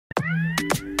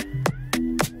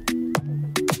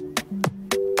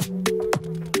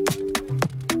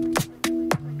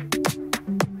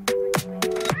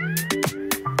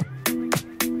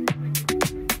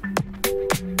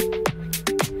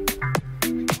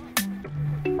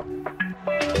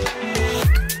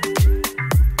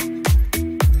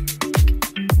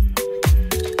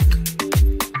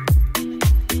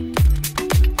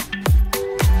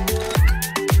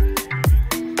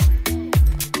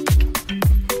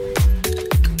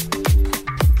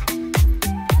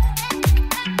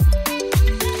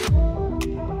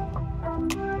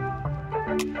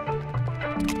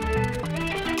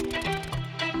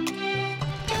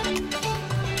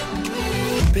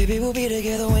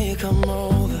together when you come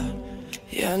over.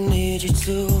 Yeah, I need you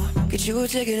to get you a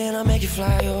ticket and I'll make you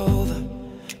fly over.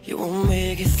 You won't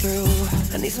make it through.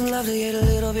 I need some love to get a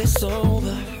little bit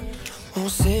sober.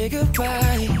 Won't say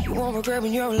goodbye. You won't regret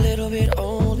when you're a little bit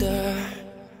older.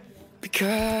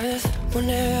 Because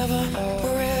whenever,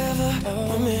 wherever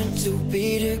we're meant to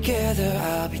be together,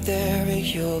 I'll be there and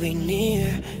you'll be near.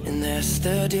 And that's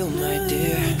the deal, my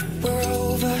dear. We're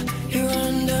over, you're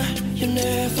under. You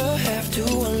never have to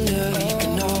wonder. We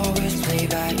can always play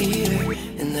by ear.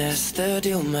 And that's the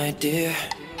deal, my dear.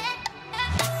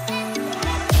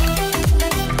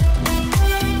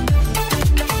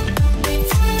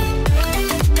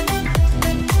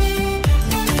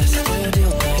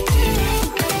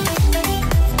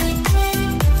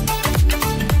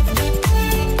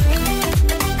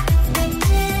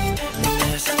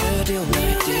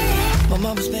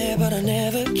 I was mad but I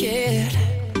never cared.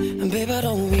 And babe, I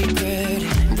don't regret it.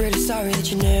 I'm really sorry that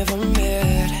you never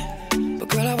met. But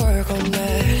girl, I work on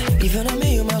that. Even a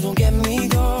million miles won't get me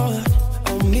going.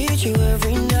 I'll meet you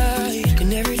every night.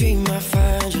 In every dream I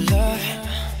find your love.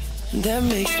 That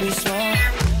makes me smile.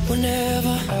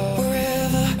 Whenever,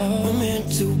 wherever we're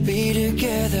meant to be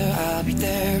together, I'll be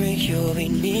there and you'll be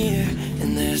near.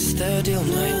 And that's the deal,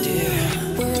 my dear.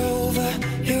 We're over,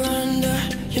 you're under.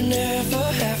 You never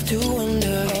have to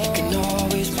wonder. You can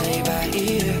always play by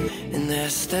ear. And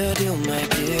that's the deal, my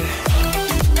dear.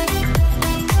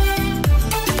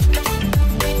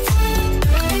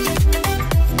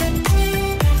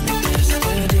 And that's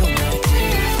the deal, my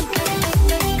dear.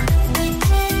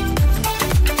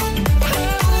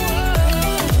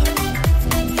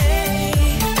 Hey.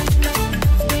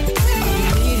 I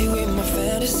will leave you in my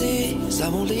fantasies. I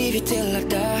won't leave you till I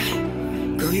die.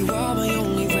 Girl, you are my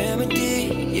only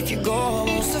remedy. If you go, I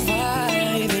won't survive.